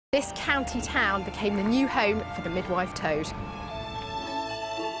This county town became the new home for the midwife toad.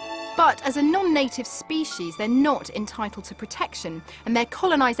 But as a non-native species, they're not entitled to protection, and their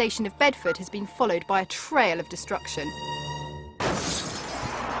colonisation of Bedford has been followed by a trail of destruction.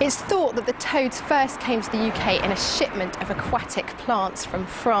 It's thought that the toads first came to the UK in a shipment of aquatic plants from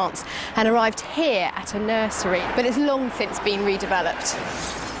France and arrived here at a nursery, but it's long since been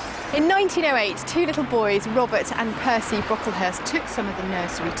redeveloped. In 1908, two little boys, Robert and Percy Brocklehurst, took some of the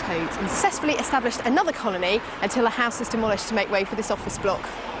nursery toads and successfully established another colony until a house was demolished to make way for this office block.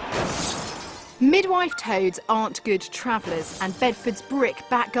 Midwife toads aren't good travellers, and Bedford's brick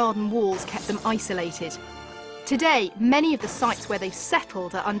back garden walls kept them isolated. Today, many of the sites where they've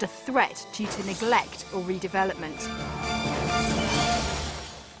settled are under threat due to neglect or redevelopment.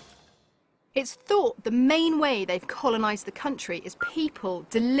 It's thought the main way they've colonised the country is people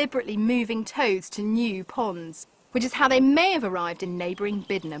deliberately moving toads to new ponds, which is how they may have arrived in neighbouring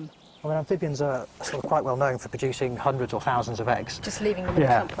Biddenham. I mean, amphibians are sort of quite well known for producing hundreds or thousands of eggs. Just leaving them in the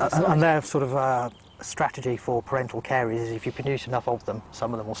clump on the side. And their sort of strategy for parental care is if you produce enough of them,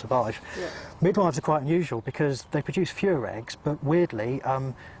 some of them will survive. Yeah. Midwives are quite unusual because they produce fewer eggs, but weirdly,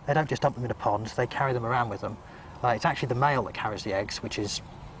 they don't just dump them in a pond, they carry them around with them. It's actually the male that carries the eggs, which is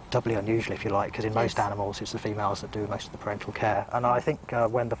doubly unusual, if you like, because in most animals it's the females that do most of the parental care. And I think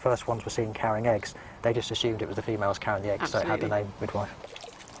when the first ones were seen carrying eggs, they just assumed it was the females carrying the eggs, so it had the name midwife.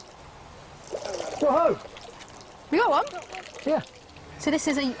 Whoa! We got one? Yeah. So this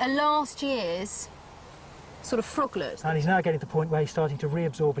is a last year's sort of froglet. And he's now getting to the point where he's starting to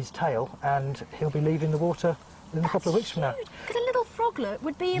reabsorb his tail, and he'll be leaving the water in a couple of weeks from now. Because a little froglet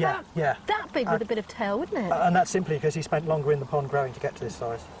would be about that big with a bit of tail, wouldn't it? And that's simply because he spent longer in the pond growing to get to this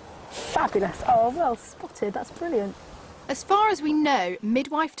size. Fabulous. Oh, well spotted. That's brilliant. As far as we know,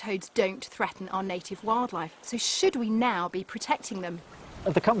 midwife toads don't threaten our native wildlife, so should we now be protecting them?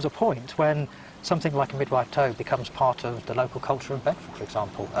 There comes a point when something like a midwife toad becomes part of the local culture of Bedford, for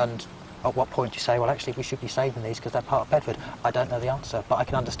example, and at what point you say, well, actually, we should be saving these because they're part of Bedford. I don't know the answer, but I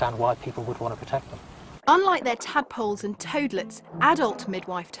can understand why people would want to protect them. Unlike their tadpoles and toadlets, adult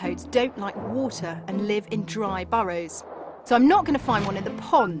midwife toads don't like water and live in dry burrows. So I'm not going to find one in the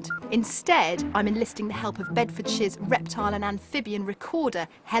pond. Instead, I'm enlisting the help of Bedfordshire's reptile and amphibian recorder,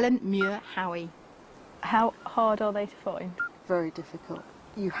 Helen Muir-Howie. How hard are they to find? Very difficult.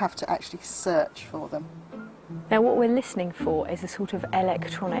 You have to actually search for them. Now what we're listening for is a sort of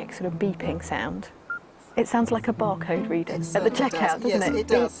electronic sort of beeping sound. It sounds like a barcode reader at the checkout, doesn't it? Yes, it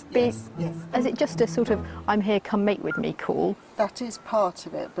does. Beep, Yes, beep. yes. Is it just a sort of, I'm here, come mate with me call? That is part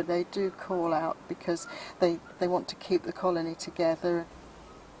of it, but they do call out because they want to keep the colony together.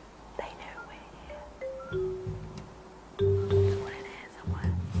 They know we're here. There's one in here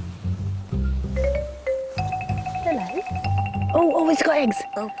somewhere. Hello? Oh, he's got eggs.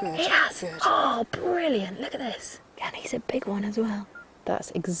 Oh, good. He has. Good. Oh, brilliant. Look at this. And he's a big one as well.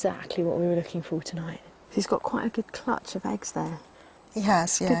 That's exactly what we were looking for tonight. He's got quite a good clutch of eggs there. He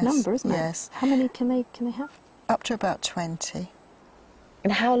has, yes. Good number, isn't it? Yes. How many can they have? Up to about 20.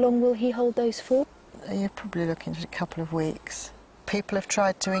 And how long will he hold those for? You're probably looking at a couple of weeks. People have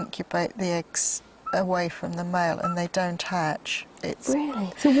tried to incubate the eggs away from the male and they don't hatch.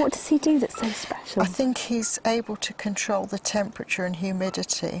 Really? So what does he do that's so special? I think he's able to control the temperature and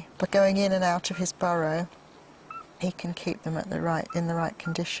humidity. By going in and out of his burrow, he can keep them in the right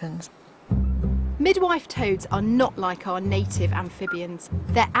conditions. Midwife toads are not like our native amphibians.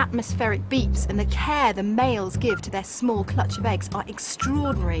 Their atmospheric beeps and the care the males give to their small clutch of eggs are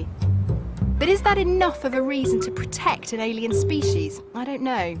extraordinary. But is that enough of a reason to protect an alien species? I don't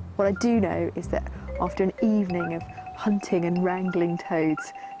know. What I do know is that after an evening of hunting and wrangling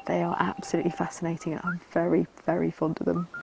toads, they are absolutely fascinating and I'm very, very fond of them.